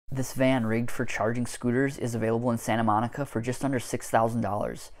This van rigged for charging scooters is available in Santa Monica for just under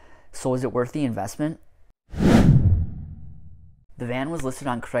 $6,000. So is it worth the investment? The van was listed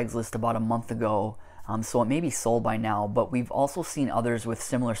on Craigslist about a month ago, so it may be sold by now, but we've also seen others with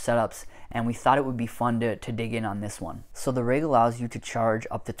similar setups, and we thought it would be fun to dig in on this one. So the rig allows you to charge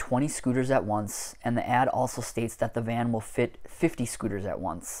up to 20 scooters at once, and the ad also states that the van will fit 50 scooters at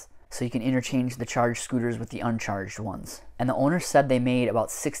once. So you can interchange the charged scooters with the uncharged ones. And the owner said they made about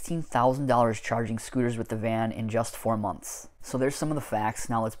 $16,000 charging scooters with the van in just 4 months. So there's some of the facts.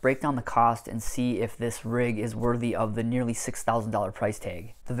 Now let's break down the cost and see if this rig is worthy of the nearly $6,000 price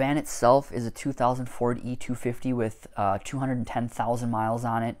tag. The van itself is a 2000 Ford E250 with 210,000 miles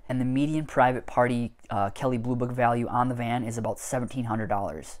on it, and the median private party Kelley Blue Book value on the van is about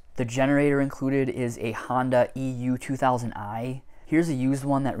 $1,700. The generator included is a Honda EU 2000i. Here's a used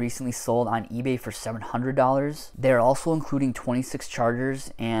one that recently sold on eBay for $700. They're also including 26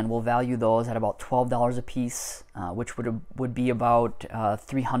 chargers, and we'll value those at about $12 a piece, which would be about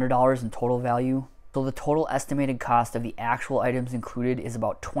 $300 in total value. So the total estimated cost of the actual items included is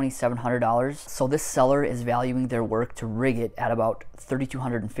about $2,700. So this seller is valuing their work to rig it at about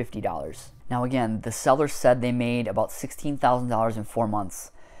 $3,250. Now again, the seller said they made about $16,000 in 4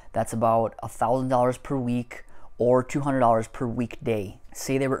 months. That's about $1,000 per week, or $200 per weekday.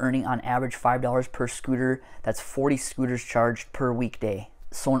 Say they were earning on average $5 per scooter, that's 40 scooters charged per weekday.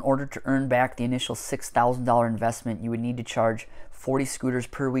 So in order to earn back the initial $6,000 investment, you would need to charge 40 scooters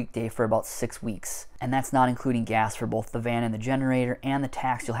per weekday for about 6 weeks. And that's not including gas for both the van and the generator, and the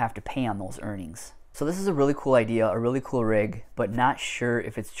tax you'll have to pay on those earnings. So this is a really cool idea, a really cool rig, but not sure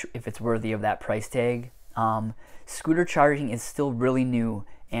if it's worthy of that price tag. Scooter charging is still really new,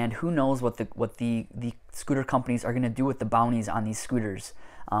 and who knows what the scooter companies are going to do with the bounties on these scooters.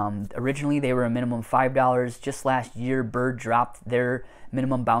 Originally they were a minimum $5. Just last year Bird dropped their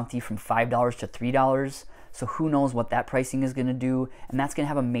minimum bounty from $5 to $3. So who knows what that pricing is going to do, and that's going to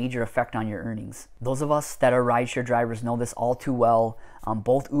have a major effect on your earnings. Those of us that are rideshare drivers know this all too well.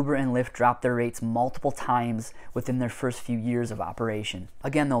 Both Uber and Lyft dropped their rates multiple times within their first few years of operation.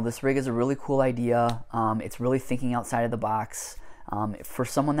 Again though, this rig is a really cool idea. It's really thinking outside of the box. For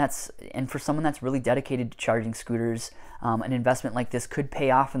someone that's really dedicated to charging scooters, an investment like this could pay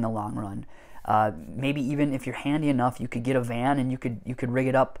off in the long run. Maybe even if you're handy enough, you could get a van and you could rig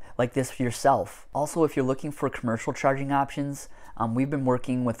it up like this for yourself. Also, if you're looking for commercial charging options, we've been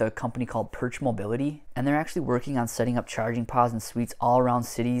working with a company called Perch Mobility, and they're actually working on setting up charging pods and suites all around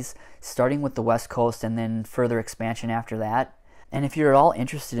cities, starting with the West Coast and then further expansion after that. And if you're at all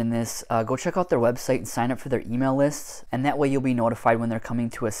interested in this, go check out their website and sign up for their email lists, and that way you'll be notified when they're coming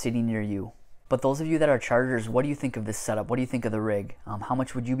to a city near you. But those of you that are chargers, what do you think of this setup? What do you think of the rig? How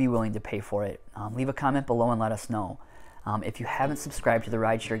much would you be willing to pay for it? Leave a comment below and let us know. If you haven't subscribed to the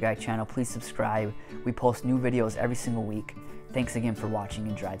Rideshare Guy channel, please subscribe. We post new videos every single week. Thanks again for watching,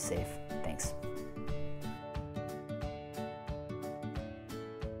 and drive safe. Thanks.